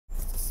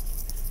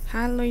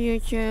Halo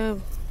YouTube,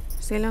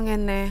 selo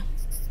ngeen ne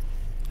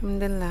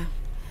alhamdulillah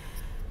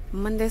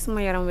man de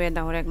suma yaram wee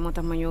daw rek moo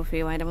tax ma ñëw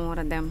fii waaye dama war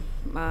a dem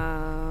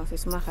si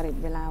suma xarit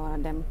bi laa war a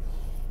dem.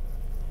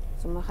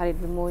 Suma xarit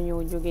bi moo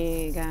ñëw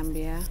jógee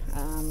Gambia,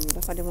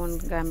 dafa demoon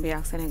Gambia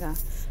ak Sénégal,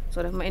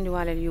 so daf ma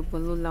indiwaaleel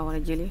yóbbal loolu la war a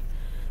jëli,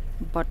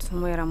 but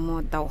suma yaram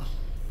moo daw.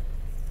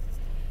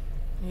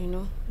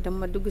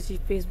 Dama dugg si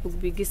Facebook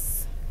bi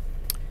gis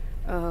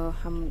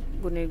xam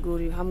gune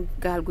góor yu xam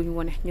gaal guñ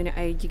wone ñu ne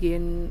ay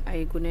jigéen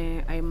ay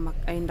gune ay mag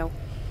ay ndaw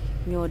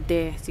ñoo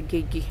dee si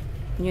géej gi.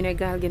 ñu ne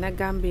gaal gi nag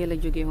Gambie la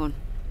jóge woon,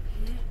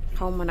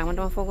 xaw ma nag man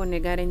dama foogoon ne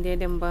gaal dañ dee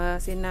dem ba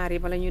si naar yi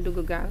bala ñuy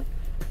dugg gaal,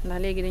 ndax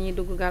léegi dañuy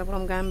dugg gaal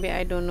from Gambie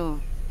I don't know,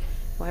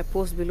 waaye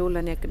post bi loolu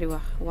la nekk di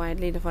wax, waaye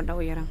lii dafa daw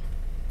yaram.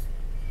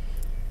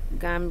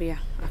 Gambia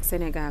ak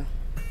Sénégal,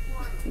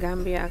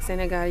 Gambia ak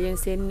Sénégal yéen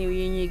seen niw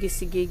yi ñuy gis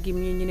si géej gi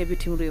ñi ñu ne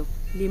bitim réew,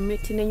 lii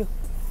métti nañu,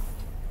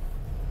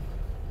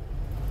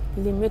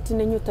 li métti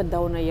nañu te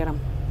daw na yaram.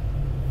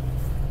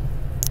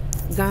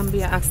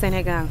 Gambia ak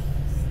Sénégal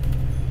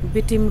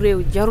bitim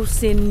réew jarul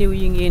seen niw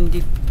yi ngeen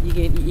di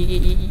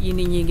yi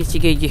nit ñi ngi ci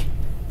géej gi.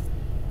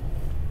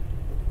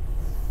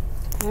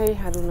 ay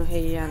xaduna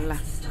xëy yàlla.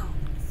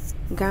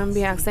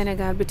 Gambia ak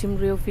Sénégal bitim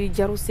réew fii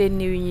jarul seen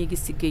niw yi ñuy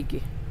gis ci géej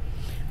gi.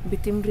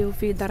 Bitim réew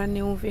fii dara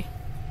newu fi,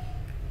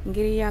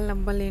 ngir yàlla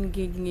ba leen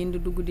géej gi ngeen di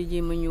dugg di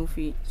jéem a ñëw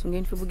fii. Su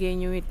ngeen fi bëggee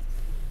ñëwit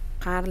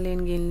xaar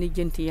leen ngeen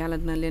lijjanti, yàlla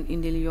dina leen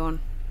indil yoon.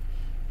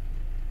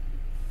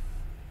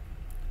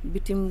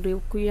 Bitim réew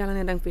ku yàlla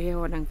ne danga fi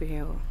xeewoo danga fi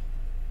xeewoo.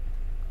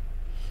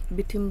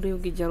 Bitim réew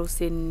gi jaru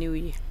seen niw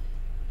yi,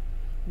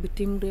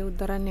 bitim réew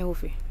dara newu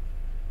fi.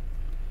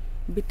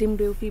 Bitim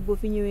réew fii boo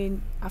fi ñëwee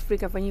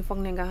Afrique fa ñuy foog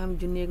ne nga xam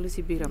junneeg lu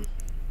ci biiram,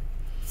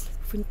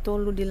 fuñ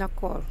toll di la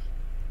kool,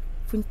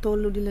 fuñ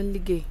toll di la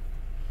liggéey,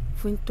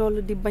 fuñ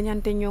toll di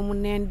bañante ñoomu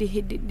neen di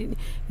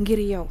ngir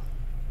yow,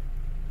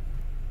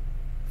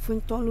 fuñ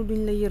toll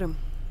duñ la yërëm.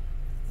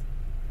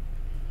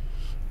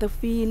 te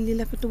fii li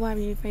la fi tubaab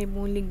yi fay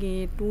boo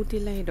liggéeyee tuuti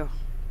lay dox,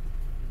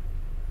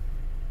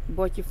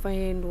 boo ci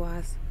fayee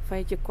nduwaas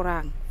fay ci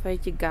courant fay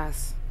ci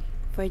gaz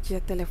fay ci sa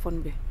téléphone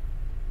bi,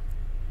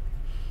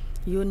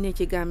 yónnee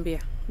ci Gambia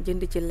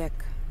jënd ci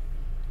lekk,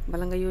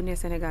 bala nga yónnee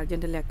Sénégal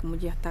jënd lekk mu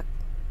jeex takk.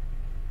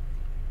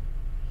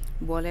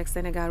 booleeg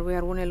Sénégal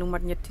weer wu ne lu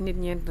mat ñetti nit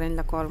ñeent dañ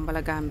la kool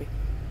mbala Gambie.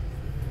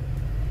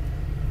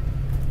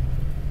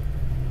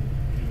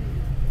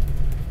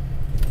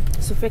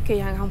 su fekkee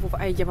yaa nga xam foofu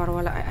ay jabar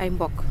wala ay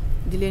mbokk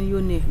di leen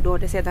yónnee doo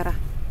desee dara,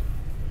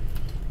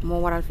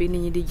 moo waral fii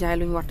nit ñi di jaay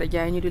luñ warta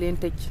jaay ñu di leen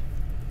tëj.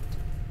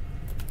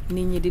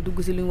 nit ñi di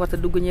dugg si luñ warta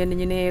dugg, ñenn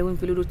ñi nee wuñ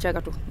fi lu dul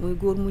cagatu, muy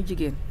góor muy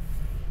jigéen.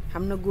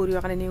 xam na góor yoo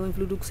xam ne nee wuñ fi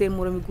lu dul seen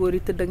moromi góor yi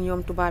tëdd ak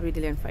ñoom tubaab yi di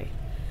leen fay.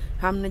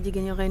 xam na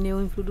jigéen ñoo xam ne nee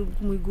wuñ fi lu dul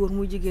muy góor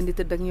muy jigéen di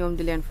tëdd ak ñoom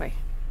di leen fay.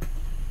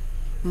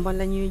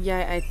 mbala ñuy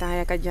jaay ay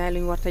taayaka jaay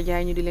luñ warta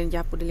jaay ñu di leen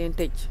jàpp di leen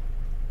tëj.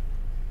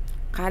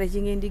 xaalis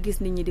yi ngeen di gis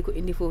nit ñi di ko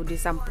indi foofu di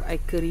samp ay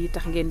kër yi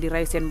tax ngeen di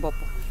rey seen bopp,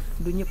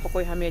 du ñëpp a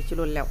koy xamee ci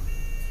lu lew.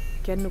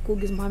 kenn ku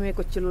gis mu xamee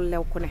ko ci lu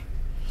lew ku ne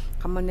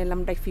xamal ne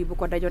lam daj fii bu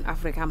ko dajoon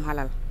Afrique am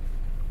xalal.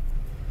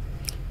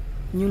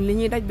 ñun li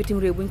ñuy daj bitim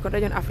réew buñ ko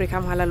dajoon Afrique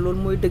am xalal, loolu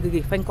mooy dëgg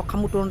gi. fañ ko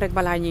xamutoon rek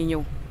balaa ñuy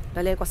ñëw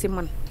dalee ko si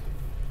man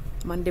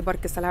di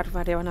barke salaatu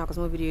faate wax naa ko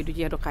sama vidéo du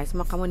jeex du xaay. su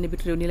ma xamoon ne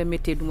bitim réew nii la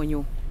méttee du ma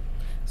ñëw,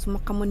 su ma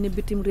xamoon ne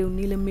bitim réew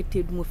nii la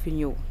méttee du ma fi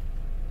ñëw.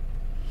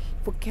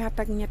 fukki at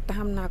ak ñett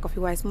xam naa ko fi,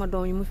 waaye suma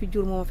doom yi mu fi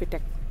jur moo ma fi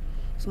teg.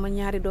 suma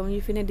ñaari doom yi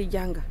fi ne di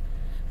jàng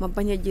ma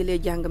bañ a jëlee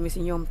jàng mi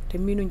si ñoom te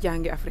miinu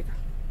jàngi Afrique.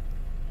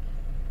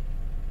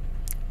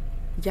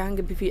 jàng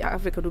bi fii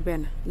Afrique du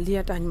benn, lii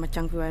a tax ma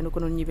càng fi waaye nu ko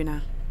noonu ñibbi naa.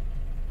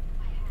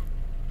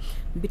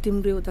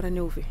 bitim réew dara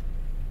newu fi.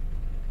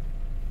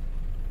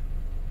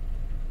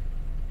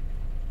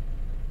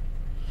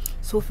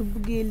 soo fi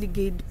buggee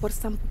liggéey par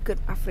samp kër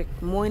Afrique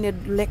mooy ne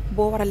lekk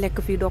boo war a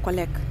lekk fii doo ko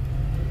lekk.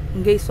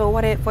 ngay soo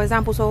waree par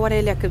exemple soo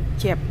waree lekk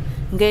ceeb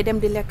ngay dem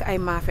di lekk ay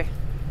maafe,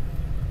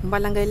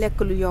 mbala ngay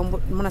lekk lu yomb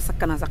mën a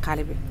sakkana sa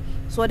xaalis bi.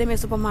 soo demee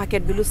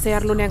supermarket bi lu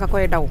seer lu ne nga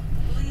koy daw.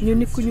 ñu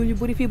nit ku ñuul yu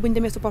bari fii bu ñu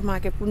demee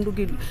supermarket pour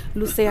nduggi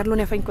lu seer lu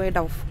ne fañ koy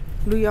daw,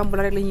 lu yomb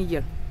la rek la ñuy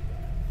jël.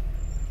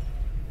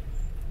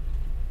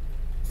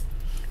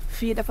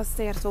 fii dafa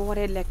seer soo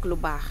waree lekk lu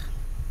baax,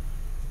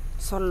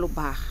 sol lu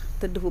baax,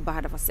 tëdd fu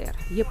baax dafa seer.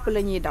 yëpp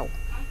la ñuy daw,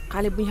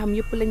 xale bu ñu xam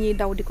yëpp la ñuy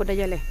daw di ko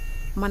dajale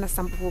mën a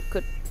samp foofu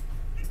kër.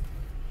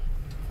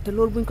 te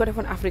loolu buñ ko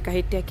defoon Afrique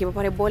yi tekki ba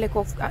pare boole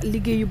ko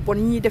liggéey yu bon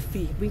ñuy def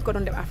fii, buñ ko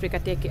doon def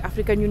Afrique tekki.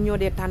 Afrique ñun ñoo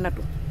dee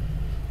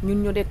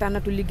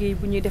tànnatu liggéey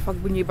bu ñuy def ak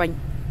bu ñuy bañ.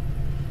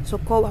 soo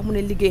koo wax mu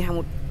ne liggéey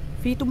xamut.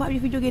 fii tubaab yi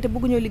fi jógee te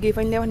bëgguñoo liggéey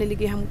fañ lay wax ne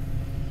liggéey xamut.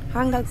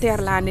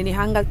 Angleterre laa ne ni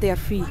Angleterre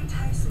fii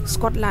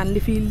Scotland li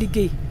fiy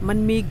liggéey,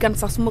 man mii gan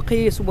sax su ma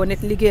xëyee suba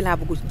net liggéey laa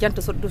bëgg, jant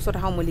du sota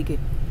xaw ma liggéey.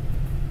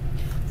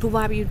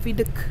 tubaab yi fi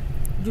dëkk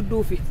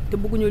juddoo fi te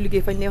bëgguñoo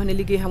liggéey fañ lay wax ne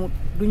liggéey xamut.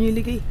 du ñuy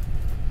liggéey.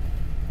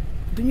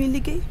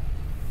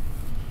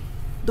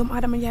 doomu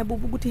aadama njaay boo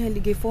bëggutee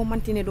liggéey foo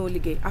manti ne doo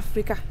liggéey.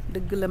 Afrique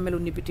dëgg la melu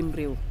ni bitim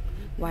réew,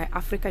 waaye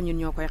Afrique ñun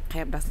ñoo koy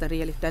xeeb. das da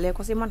réalité dalee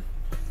ko si man.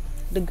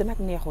 dëgg nag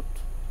neexut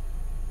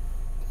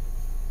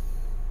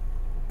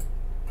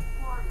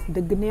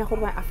dëgg neexul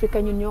waaye Afrique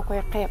ñun ñoo koy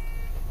xeeb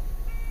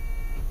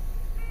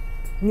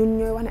ñun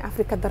ñooy wax ne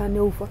Afrique dara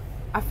néew fa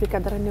Afrique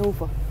dara néew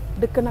fa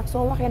dëkk nag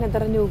soo waxee ne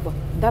dara néew fa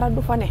dara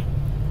du fa ne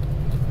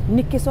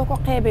nit ki soo ko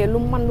xeebee lu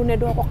man lu ne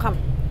doo ko xam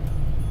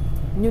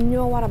ñun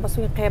ñoo war a ba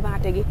suñ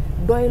xeebaate gi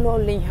doy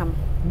loolu liñ xam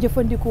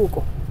jëfandikoo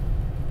ko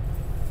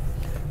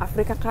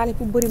Afrique xaalis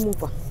bu bëri mu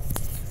fa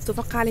su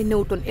fa xaalis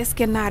néewtoon est-ce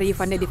que naar yi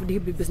fa ne di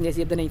hubbi business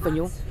yëpp danañ fa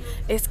ñëw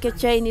est-ce que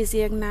Chinese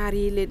yeeg naar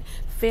yi leen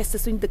fees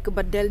suñ dëkk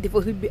ba del di fa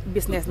hubbi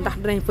business ndax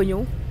danañ fa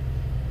ñëw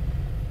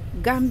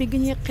Gambie gi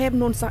ñuy xeeb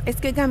noonu sax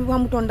est-ce que Gambie bu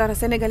xamutoon dara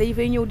sénégalais yi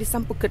fay ñëw di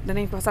samp kët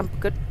danañ fa samp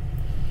kët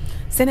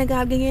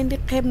Sénégal gi ngeen di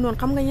xeeb noonu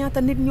xam nga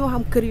ñaata nit ñoo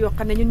xam kër yoo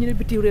xam ne ñun ñu ne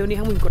bitim réew nii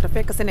xamuñ ko te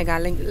fekk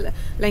Sénégal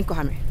lañ ko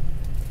xamee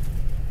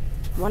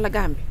wala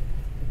Gambie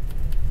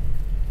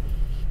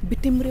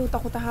bitim réew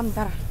taxut a xam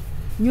dara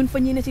ñun fa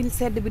ñi ne ci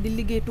sedd bi di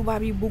liggéey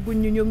tubaab yi bëgguñ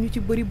ñu ñoom ñu ci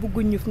bëri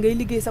bëgguñ ñu ngay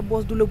liggéey sa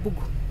boos du la bëgg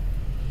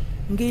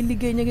ngay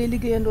liggéey ña ngay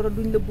liggéeyandoora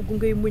duñ la bëgg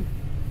ngay muñ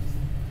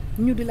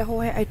ñu di la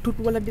waxee ay tut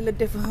wala di la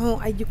def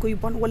ay jikko yu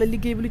bon wala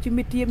liggéey bi lu ci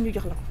métti yëpp ñu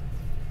jox la ko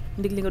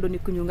ndig li nga doon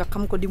nit ku ñu nga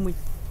xam ko di muñ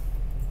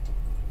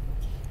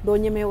doo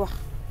ñemee wax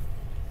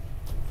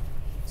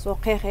soo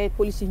xeexee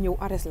police yi ñëw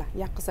arrest la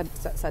yàq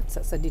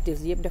sa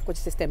details yëpp def ko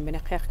ci système bi ne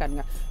xeexkat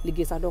nga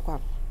liggéey sax doo ko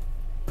am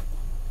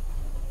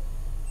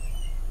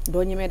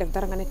doo ñemee def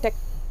dara nga ne teg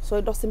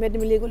sooy dox si mbedd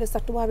mi léegi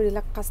sax tubaab bi di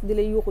la xas di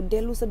lay yuuxu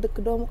dellu sa dëkk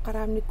doomu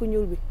xaraam nit ku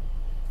ñuul bi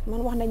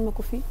man wax nañ ma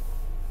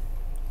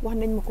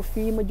ko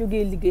fii ma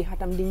jógee liggéey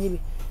xatam di ñibbi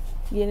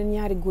yeneen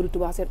ñaari góori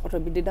tubaab seen oto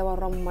bi di dawal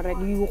romb ma rek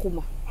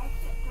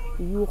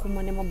yuuxu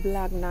ma ne ma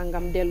blague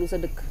nangam dellu sa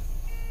dëkk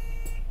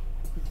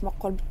ma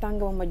xol bi tàng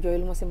ma jooy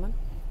lu ma si man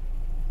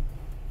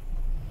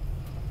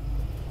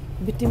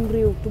bitim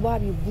réew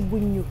tubaab yi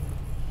bugguñ ñu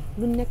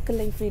lu nekk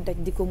lañ fiy daj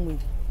di ko muñ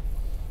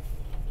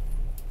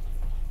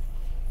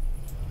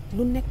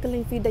lu nekk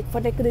lañ fiy daj fa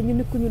nekk dañu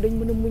nekk ñu dañ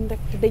mën a muñ rek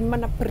dañ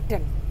mën a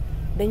pretend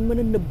dañ mën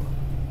a nëbb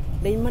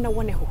dañ mën a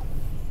waneexu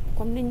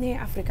comme niñ nee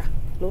Afrique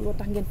looloo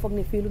tax ngeen foog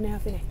ne fii lu ne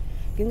fi ne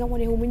gi nga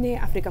waneexu muñ nee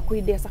Afrique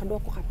kuy dee sax doo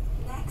ko xam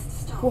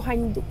koo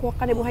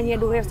xam ne bu xañee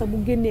du reer sax bu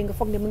génnee nga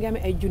foog ne mu ngi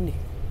amee ay junni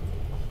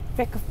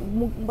fekk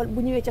bu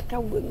ñëwee ci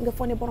xew nga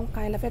foog ne borom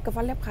xaalis la fekk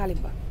fa lépp xaalis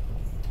ba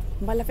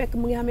mbala fekk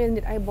mu ngi xamee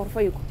nit ay bor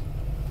fayu ko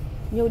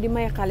ñëw di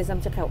maye xaalisam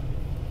ci xew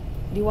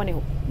di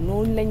wanewu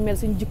noonu lañ mel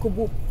suñ jikko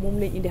boobu moom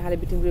lañ indi xale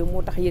bitim réew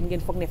moo tax yéen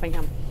ngeen foog ne fañ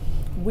xam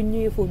buñ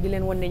ñëwee foofu di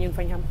leen wan ne ñun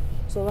fañ xam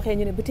soo waxee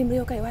ñu ne bitim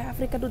réew kay waaye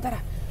Afrique du dara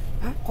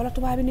xoolal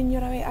tubaab bi nit ñu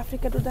rawee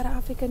Afrique du dara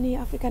Afrique nii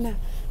Afrique naa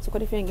su ko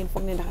defee ngeen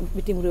foog ne ndax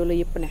bitim réew la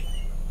yëpp ne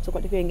su ko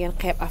defee ngeen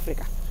xeeb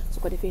Afrique su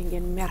ko defee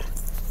ngeen mer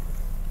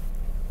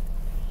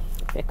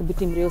fekk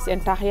bitim réew seen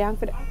taax yaa ngi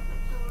fi de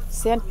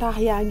seen taax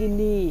yaa ngi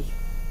nii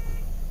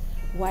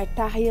waaye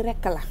taax yi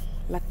rekk la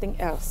nothing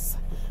else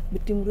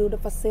bitim réew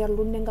dafa seer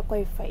lu ne nga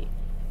koy fay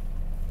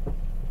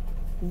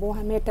boo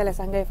xamee télé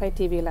sax ngay fay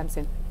TV lan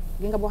seen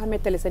gi nga boo xamee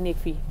télé sa néeg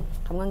fii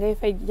xam nga ngay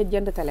fay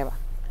jënd télé ba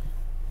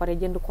pare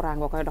jënd courant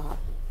nga koy doxal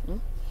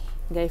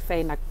ngay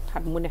fay nag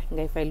xat mu ne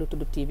ngay fay lu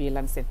tudd TV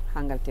lan seen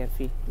Angleterre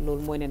fii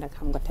loolu mooy ne nag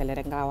xam nga télé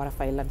rek nga war a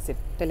fay lan seen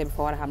télé bi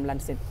fa war a xam lan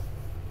seen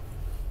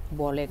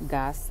booleeg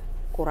gaz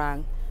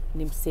courant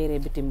nim séeree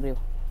bitim réew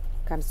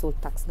council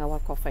tax nga war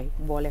koo fay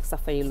booleeg sa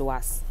fay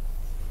luwaas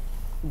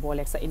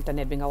booleeg sa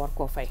internet bi nga war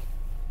koo fay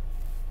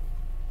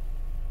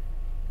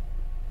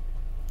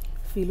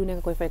fii lu ne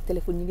nga koy fay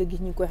téléphone ñi nga gis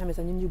ñu ngi koy xamee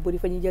sax ñun ñu bëri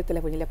fa ñuy jël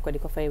téléphone ñu leb ko di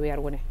ko fay weer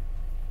wu ne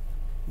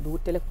du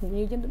téléphone bu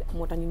ñuy jënd de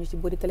moo tax ñun ñu ci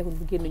bëri téléphone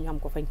bu génn ñu xam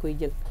ko fañ koy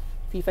jël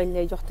fii fañ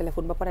lay jox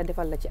téléphone ba pare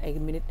defal la ci ay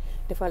minute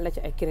defal la ci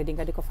ay crédit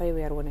nga di ko fay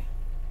weer wu ne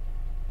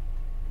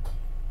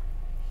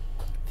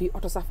fii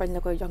oto sax fañ la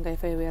koy jox ngay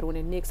fay weer wu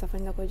ne néeg sax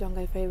fañ la koy jox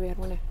ngay fay weer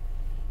wu ne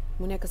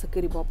mu nekk sa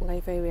këri bopp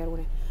ngay fay weer wu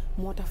ne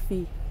moo tax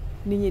fii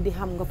nit ñi di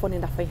xam nga fo ne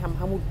ndax fañ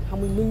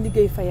xamuñ luñ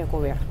liggéey fayee ko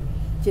weer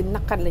ci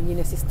naqar la ñuy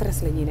ne si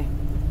stress la ñuy ne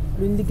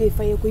luñ liggéey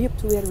fayee ko yëpp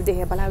su weer wi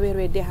deexee balaa weer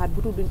wee deexaat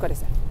bu tuut duñ ko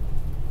dese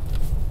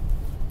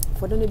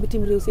fa doone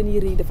bitim réew seen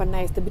yére yi dafa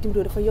nice te bitim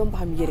réew dafa yomb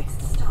xam yére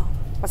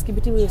parce que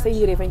bitim réew seen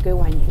yére fañ koy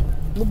wàññi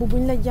mbubb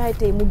buñ la jaay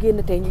tey mu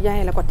génn tey ñu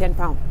jaayee la ko 10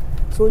 pounds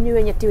soo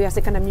ñëwee ñetti weer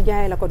si kanam ñu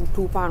jaayee la ko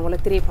 2 pounds wala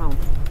 3 pounds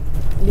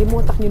lii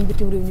moo tax ñun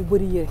bitim réew ñu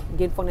bëri yére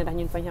ngeen foog ne ndax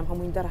ñun fañ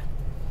xamuñ dara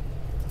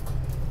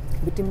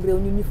bitim réew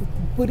ñun ñu fi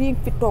bëri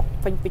fi toog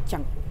fañ fi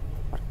càng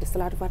parce que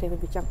salaatu faatee fañ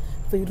fi càng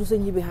fañ rusa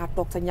ñibbi xaar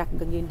toog sa ñàkk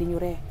nga ngeen di ñu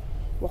ree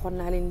waxoon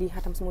naa leen lii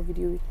xatam sama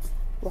vidéo yi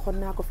waxoon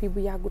naa ko fii bu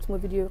yàggut sama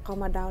vidéo yi xaw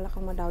ma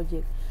daaw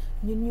jéeg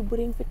ñun ñu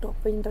bëri fi toog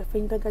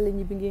fañ ragale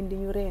ñibbi ngeen di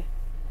ñu ree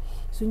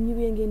suñ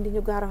ñibbee ngeen di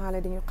ñu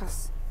gaaraxaale di ñu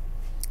xas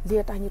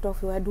lii tax ñu toog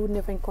fi waaye du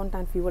ne fañ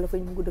kontaan fii wala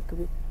fañ bugg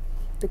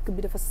dëkk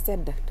bi dafa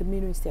sedd te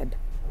miinuñ sedd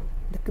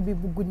dëkk bi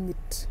bugguñ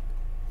nit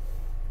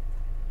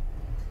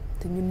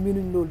te ñun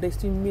miinuñ loolu day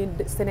suñ miin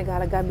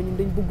Sénégal ak Gambie ñun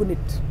dañ bugg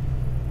nit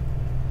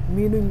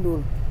miinuñ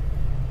loolu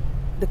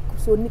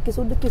soo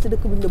dëkkee si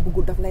dëkk bi ñu la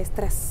buggul daf lay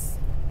stress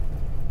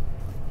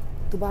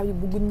tubaab yi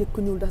bugguñ nit ku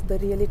ñuul das da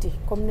réalité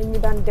comme nañ ñu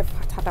daan def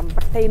xatam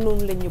ba tey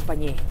noonu lañ ñu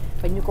bañee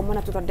fa ñu ko mën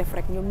a tuta def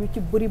rek ñoom ñu ci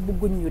bëri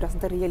bugguñ ñu das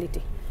da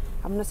réalité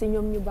am na si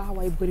ñoom ñu baax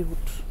waaye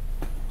bëriwut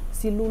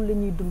si loolu la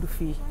ñuy dund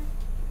fii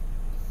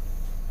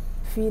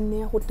fii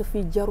neexut te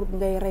fii jarut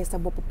ngay rey sa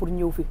bopp pour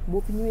ñëw fi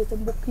boo fi ñëwee sa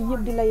mbokk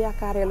yëpp di la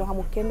yaakaaree loo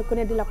xamul kenn ku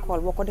ne di la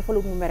xool boo ko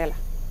defalul mu mere la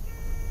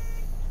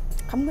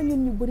xam nga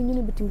ñun ñu bëri ñu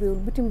ne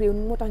bitim réew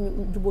moo tax ñu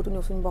jubootu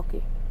ñëw suñ mbokk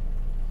yi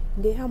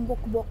ngay xam mbokk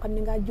boo xam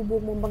ne ngaa jubóo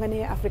moom ba nga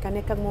nee Afrique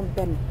nekk ak moom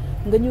benn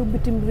nga ñëw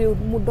bitim réew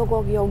mu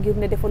dogoog yow ngir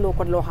ne defaloo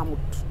ko loo xamut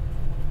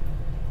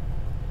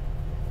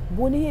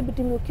boo nee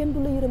bitim réew kenn du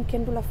la yërëm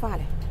kenn du la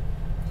faale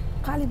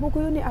xaalis boo ko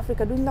yónnee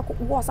Afrique duñ la ko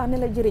woo sax ne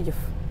la jërëjëf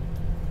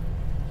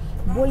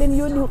boo leen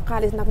yónniwul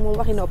xaalis nag moom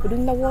waxi noppi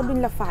duñ la woo duñ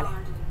la faale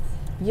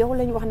yow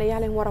lañ wax ne yaa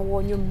leen war a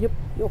woo ñoom ñëpp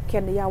yow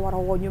kenn yaa war a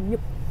woo ñoom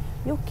ñëpp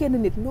yow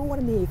kenn nit ñoo war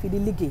a nee fii di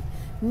liggéey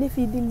ne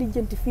fii di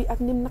lijjanti fii ak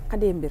nim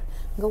naqadee mbir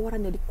nga war a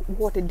ne di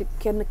woote di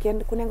kenn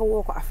ku ne nga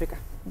woo ko Afrique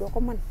doo ko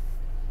mën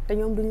te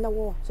ñoom duñ la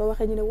woo soo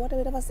waxee ñu ne woote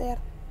bi dafa seer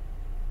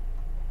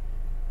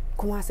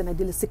commencé na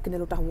di la sikk ne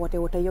lu tax woote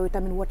yow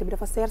tamit woote bi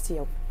dafa seer si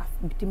yow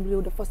bitim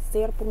réew dafa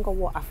seer pour nga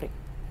woo Afrique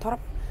torop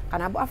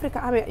xanaa bu Afrique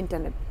amee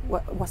internet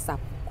WhatsApp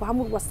ku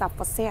xamul WhatsApp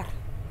fa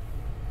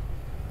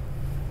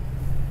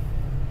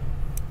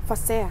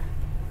seer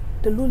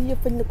te loolu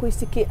yëpp fañ la koy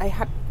sikkee ay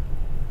xat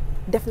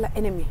def la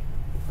ennemi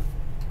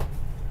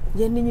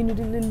yenn ñi ñu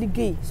di la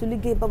liggéey su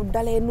liggéey ba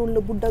dalee noonu la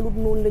bu dalut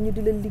noonu la ñu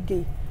di la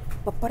liggéey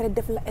ba pare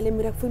def la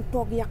ennemi rek fuñ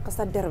toog yàq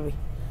sa der bi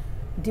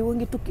diw a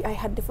ngi tukki ay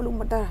xat defalu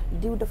ma dara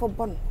diw dafa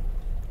bon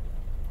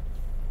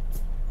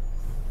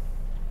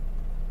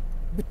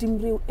bitim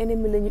réew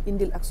ennemi la ñu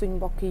indil ak suñ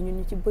mbokk yi ñun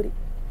ñu ci bëri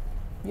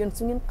yoon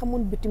su ngeen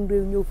xamoon bitim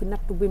réew ñëw fi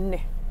nattu bi mu ne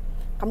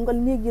xam nga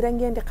néeg yi rek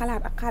ngeen di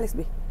xalaat ak xaalis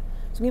bi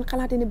su ngeen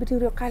xalaatee ne bitim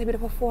réew xaalis bi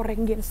dafa foor rek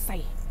ngeen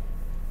say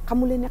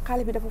xamu leen ne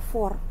xaalis bi dafa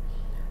foor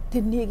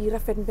te néeg yi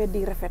rafet mbedd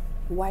yi rafet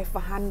waaye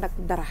fa ànd ak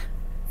dara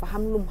fa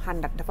xam lum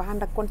xàndat dafa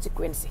ànd ak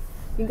conséquence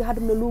yi nga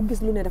xam ne loo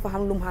gis lu ne dafa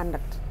xam lum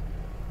xàndat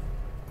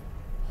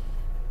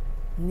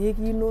néeg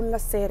yi noonu la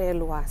seeree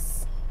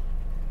luwaas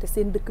te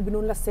seen dëkk bi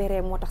noonu la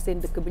seeree moo tax seen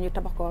dëkk bi ñu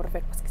tabax ko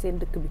rafet parce que seen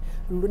dëkk bi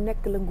lu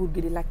nekk la nguur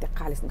gi di laajte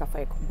xaalis nga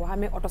fay ko boo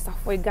xamee oto sax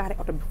fooy gaare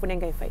oto bi fu ne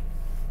ngay fay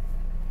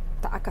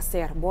te aka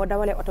seer boo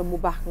dawalee oto bu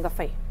baax nga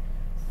fay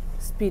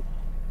speed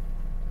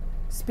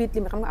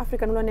limit xam nga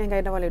Afrique nu la nee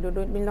ngay dawalee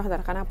duñ la wax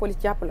dara xanaa police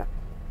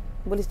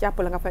jàpp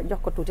la nga fay jox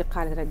ko tuuti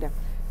xaalis rek dem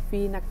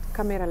fii nag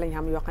caméra lañ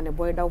xam yoo xam ne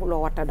booy daw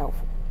loo warta daw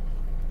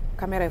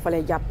caméra yi fa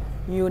lay jàpp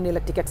ñu yónnee la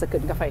ticket sa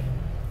kër nga fay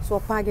soo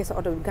paagee sa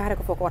oto bi gaare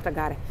ko foo ko warta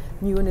gaare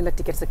ñu yónnee la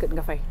ticket sa kër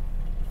nga fay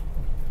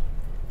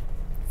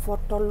foo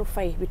toll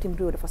fay bitim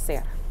réew dafa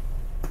seer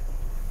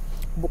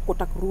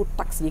bokkut ak route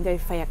tax yi ngay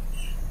fay ak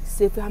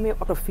see fi xamee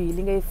oto fii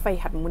li ngay fay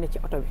xat mu ne ci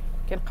oto bi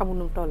kenn xamul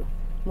nu mu toll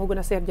moo gën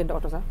a seer jënd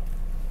oto sax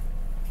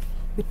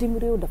bitim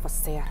réew dafa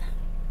seer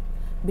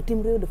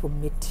bitim réew dafa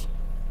métti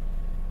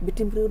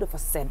bitim réew dafa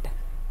sedd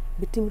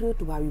bitim réew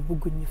tubaab yi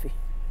bugguñ ñu fi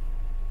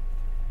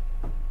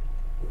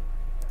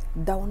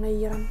daw na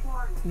yaram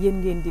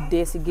yéen ngeen di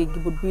dee si géej gi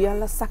bu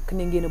yàlla sàkk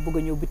ne ngeen a bëgg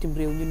a ñëw bitim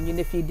réew ñun ñu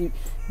ne fii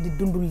di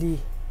dund lii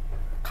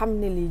xam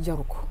ne lii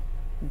jaru ko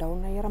daw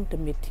na yaram te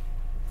métti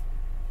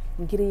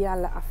ngir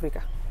yàlla Afrique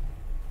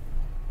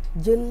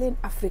jël leen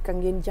Afrique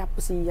ngeen jàpp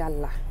si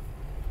yàlla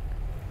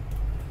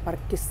parce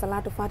que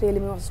salaatu faatee li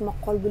muy wax suma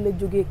xol bi la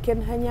jógee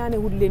kenn xañaane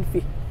wut leen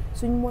fi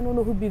suñ mënoon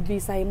a hubbi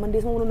visa yi man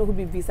de suma mënoon a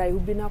hubbi visa yi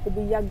hubbi naa ko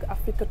bu yàgg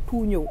Afrique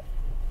tout ñëw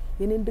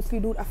yeneen dëkk yi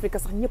dul Afrique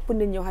sax ñëpp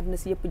nañ ñëw àddina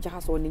si yëpp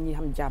jaxasoo nit ñi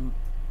xam jàmm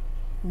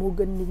moo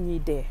gën nit ñiy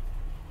dee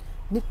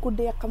nit ku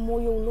dee xamoo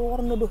yow loo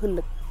waroon a do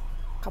ëllëg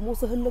xamoo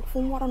sa ëllëg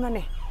fu mu waroon a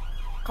ne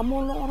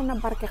xamoo loo waroon a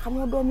barke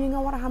xamoo doom yi nga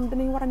war a xam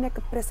danañ war a nekk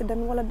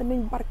président wala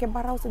danañ barke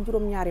ba raw sa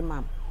juróom-ñaari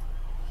maam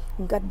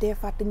nga dee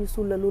fàtte ñu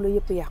suul la loolu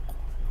yëpp yàqu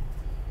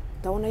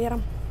daw na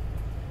yaram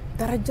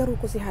dara jaru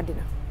ko si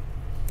àddina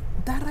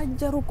dara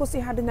jaru ko si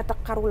àddina te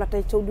xaru la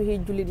tey soo duxee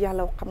jullit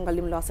yàlla xam nga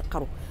lim la wax si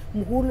xaru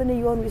mu wóor la ne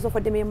yoon wi soo fa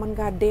demee mën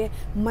ngaa dee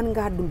mën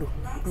ngaa dund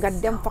nga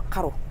dem fa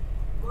xaru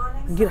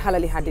ngir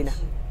xalali àddina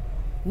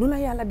nu la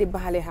yàlla di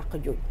baaxalee xàq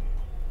jooju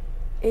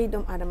ay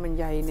doomu aadama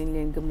njaay yi nañ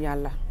leen gëm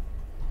yàlla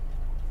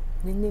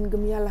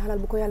xalal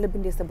bu ko yàlla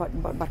bindee sa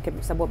barke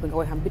sa bopp bi nga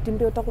koy xam bitim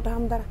réew taxut a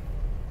xam dara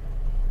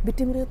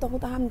bitim réew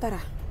taxut a xam dara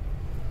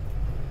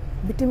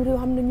bitim réew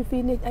xam nañu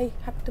fii ne ay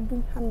xat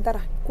duñ xam dara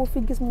koo fi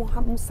gis mu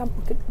samp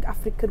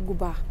Afrique kër gu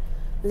baax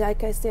laay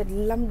kay seet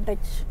lam daj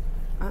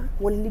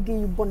wala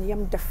liggéeyu bon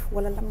yam def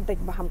wala lam daj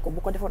ba xam ko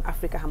bu ko defoon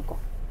Afrique xam ko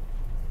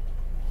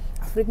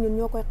Afrique ñun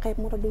ñoo koy xeeb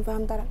moo tax duñ fa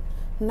xam dara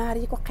naar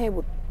yi ko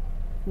xeebut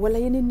wala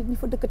yeneen nit ñi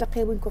fa dëkk te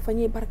xeebuñ ko fa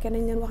ñuy barke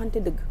nañ leen waxante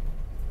dëgg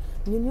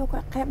ñun ñoo koy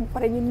xeeb bu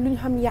pare ñun luñ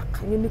xam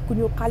yàq ñun nit ku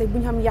ñu xaalis bu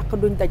ñu xam yàq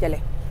duñ dajale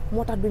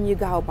moo tax duñuy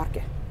gaaw a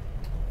barke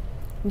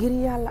ngir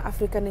yàlla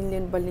Afrique nañ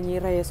leen bal ni ñuy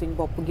reyee suñ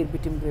bopp ngir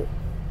bitim réew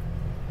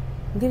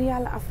ngir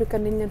yàlla Afrique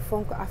nañ leen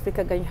fonk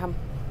Afrique gañ xam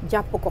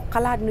jàpp ko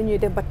xalaat nu ñuy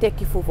def ba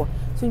tekki foofa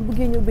suñ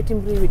buggee ñëw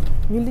bitim réew it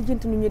ñu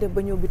lijjanti nu ñuy def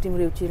ba ñëw bitim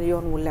réew ci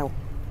yoon wu lew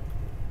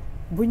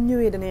buñ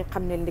ñëwee danañ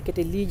xam ne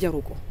ndekete lii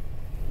jaru ko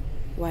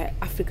waaye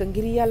Afrique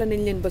ngir yàlla nañ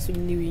leen ba suñ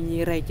niw yi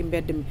ñuy rey ci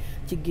mbedd mi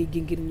ci géej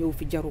gi ngir ñëw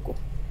fi jaru ko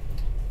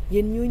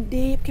yéen ñooñ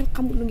dee yëpp kenn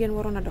xamut lu ngeen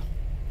waroon a dox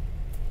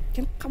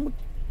kenn xamut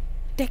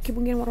tekki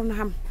bu ngeen waroon a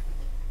xam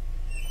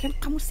kenn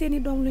xamul seeni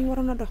doom luñ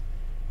waroon a dox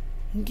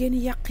ngeen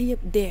yàq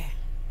yëpp dee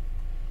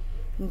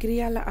ngir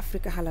yàlla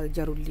Afrique xalal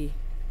jarul lii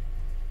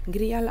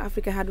ngir yàlla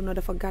Afrique àdduna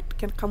dafa gàtt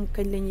kenn xam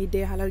kañ la ñuy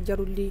dee xalal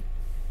jarul lii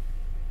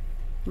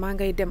maa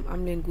ngay dem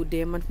am leen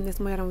guddee man fi ne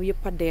sama yaram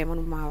yëpp a dee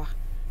manu maa wax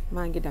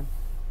maa ngi dem